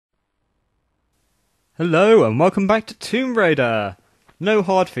Hello and welcome back to Tomb Raider! No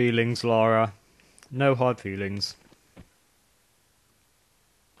hard feelings, Lara. No hard feelings.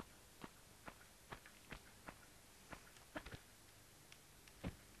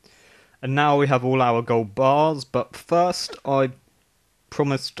 And now we have all our gold bars, but first I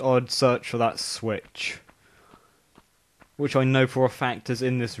promised I'd search for that switch. Which I know for a fact is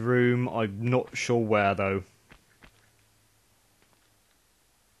in this room. I'm not sure where though.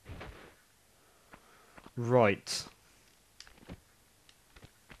 Right.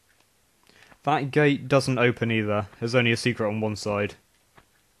 That gate doesn't open either. There's only a secret on one side.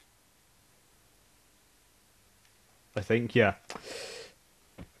 I think, yeah.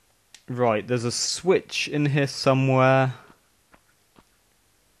 Right, there's a switch in here somewhere.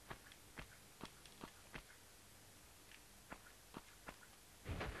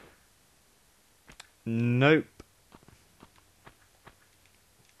 Nope.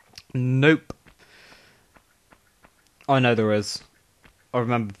 Nope. I know there is. I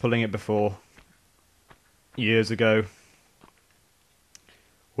remember pulling it before. Years ago.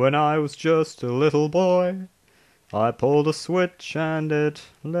 When I was just a little boy, I pulled a switch and it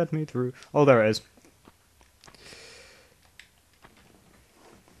led me through. Oh, there it is.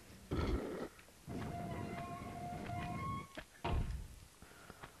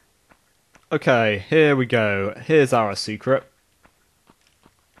 Okay, here we go. Here's our secret.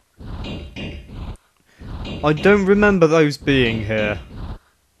 I don't remember those being here.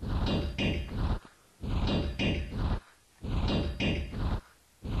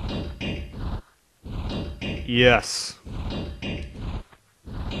 Yes.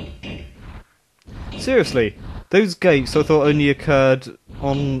 Seriously, those gates I thought only occurred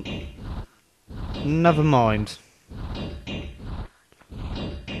on... Never mind.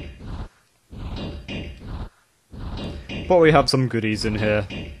 But we have some goodies in here.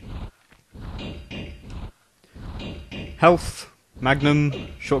 Health, magnum,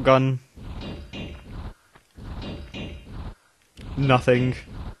 shotgun. Nothing.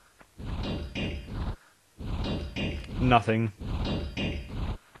 Nothing.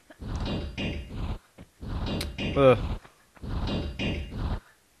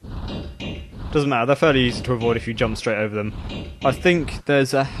 Doesn't matter, they're fairly easy to avoid if you jump straight over them. I think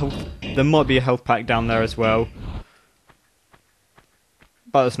there's a health... There might be a health pack down there as well.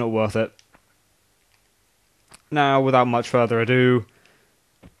 But it's not worth it. Now, without much further ado,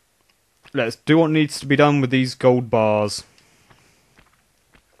 let's do what needs to be done with these gold bars.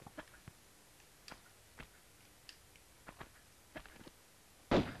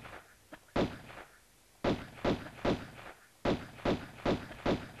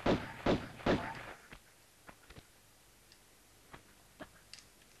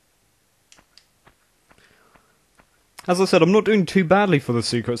 As I said, I'm not doing too badly for the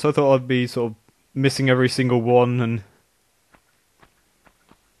secret, so I thought I'd be sort of missing every single one and...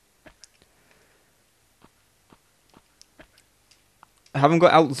 I haven't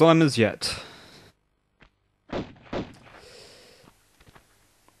got Alzheimer's yet.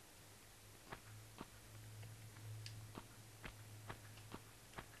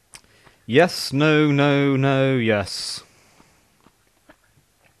 Yes, no, no, no, yes.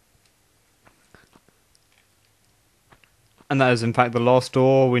 And that is in fact the last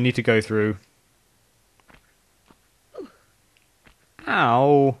door we need to go through.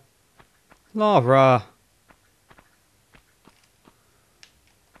 Ow! Lara!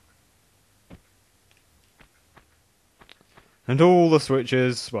 And all the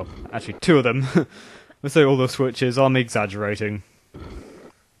switches, well, actually two of them. Let's say all the switches, I'm exaggerating.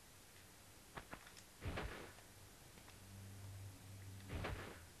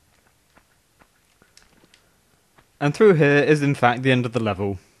 And through here is in fact the end of the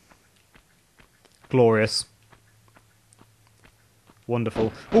level. Glorious.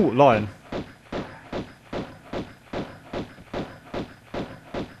 Wonderful. Ooh, lion.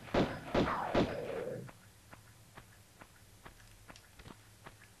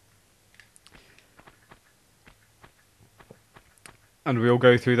 And we'll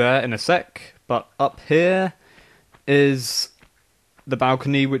go through there in a sec, but up here is the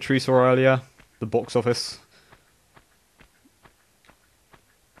balcony which we saw earlier, the box office.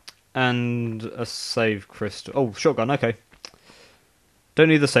 And a save crystal. Oh, shotgun, okay. Don't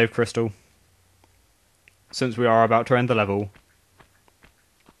need the save crystal, since we are about to end the level.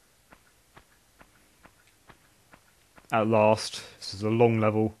 At last. This is a long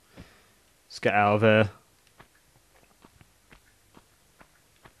level. Let's get out of here.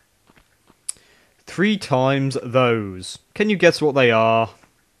 3 times those. Can you guess what they are?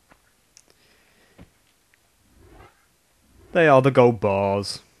 They are the gold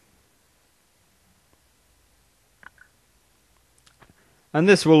bars. And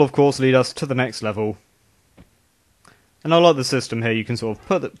this will, of course, lead us to the next level. And I like the system here. You can sort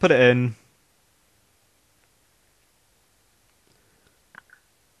of put it in.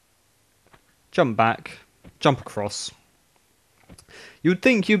 Jump back. Jump across. You'd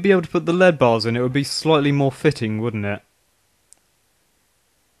think you'd be able to put the lead bars in. It would be slightly more fitting, wouldn't it?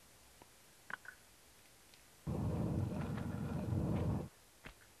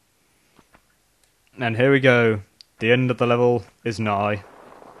 And here we go. The end of the level is nigh.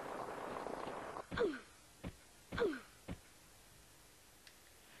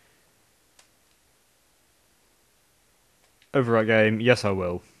 Overwrite game. Yes, I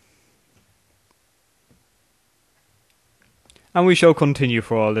will. And we shall continue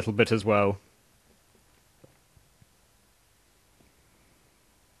for a little bit as well.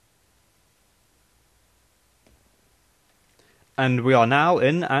 And we are now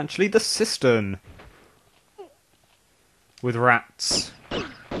in, actually, the Cistern. With rats.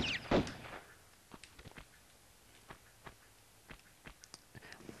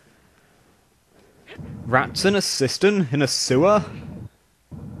 Rats in a cistern? In a sewer?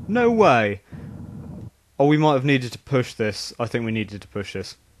 No way. Oh, we might have needed to push this. I think we needed to push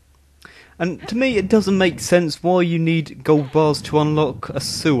this. And to me, it doesn't make sense why you need gold bars to unlock a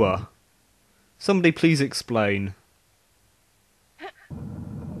sewer. Somebody please explain.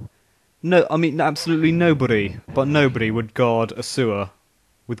 No, I mean, absolutely nobody. But nobody would guard a sewer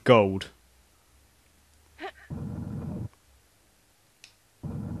with gold.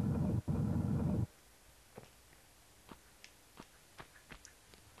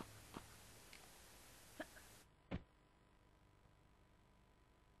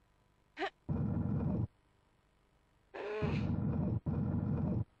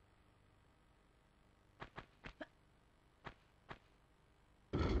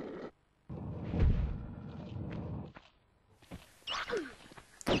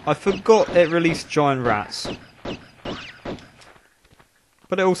 I forgot it released giant rats.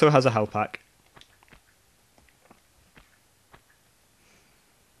 But it also has a health pack.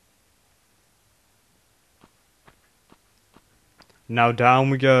 Now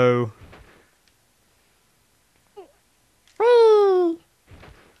down we go. Whee!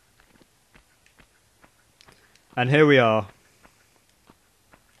 And here we are.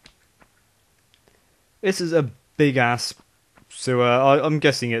 This is a big ass sewer. I'm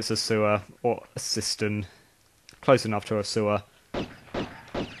guessing it's a sewer or a cistern. Close enough to a sewer. I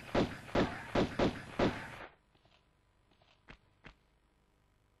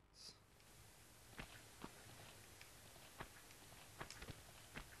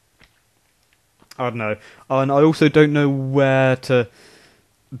don't know. Oh, and I also don't know where to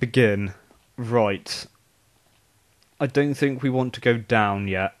begin. Right. I don't think we want to go down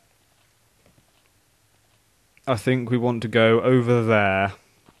yet. I think we want to go over there.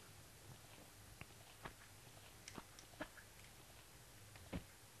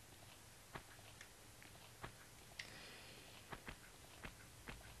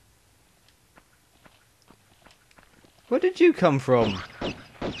 Where did you come from?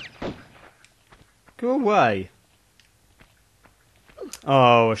 Go away.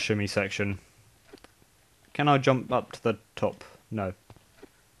 Oh, a shimmy section. Can I jump up to the top? No.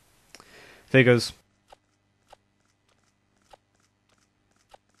 Figures.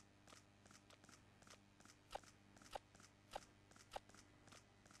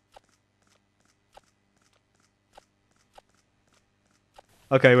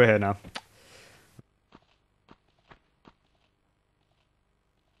 Okay, we're here now.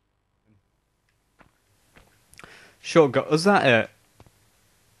 Shotgun, was that it?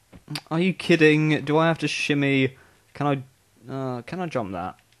 Are you kidding? Do I have to shimmy? Can I jump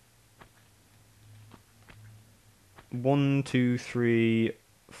that? 1, 2, 3,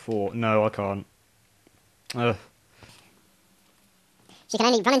 4. No, I can't. Ugh. She can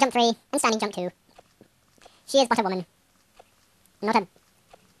only run and jump 3, and standing jump 2. She is but a woman. Not a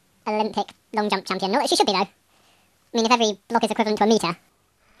Olympic long jump champion. Not that she should be, though. I mean, if every block is equivalent to a metre.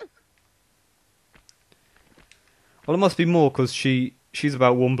 Well, it must be more, because she's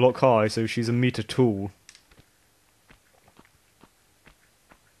about 1 block high, so she's a metre tall.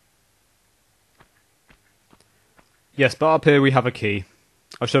 Yes, but up here we have a key.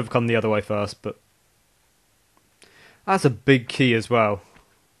 I should have come the other way first, but... That's a big key as well.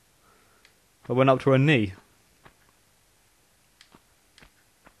 I went up to her knee.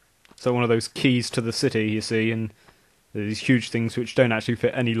 So one of those keys to the city, you see, and these huge things which don't actually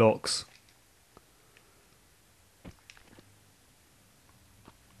fit any locks.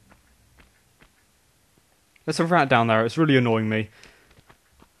 There's a rat down there, it's really annoying me.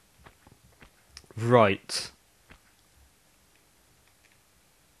 Right.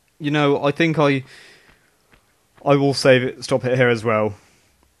 You know, I think I will save it, stop it here as well.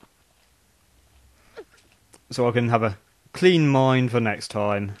 So I can have a clean mind for next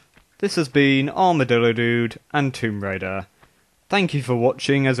time. This has been Armadillo Dude and Tomb Raider. Thank you for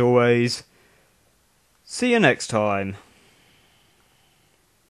watching as always. See you next time.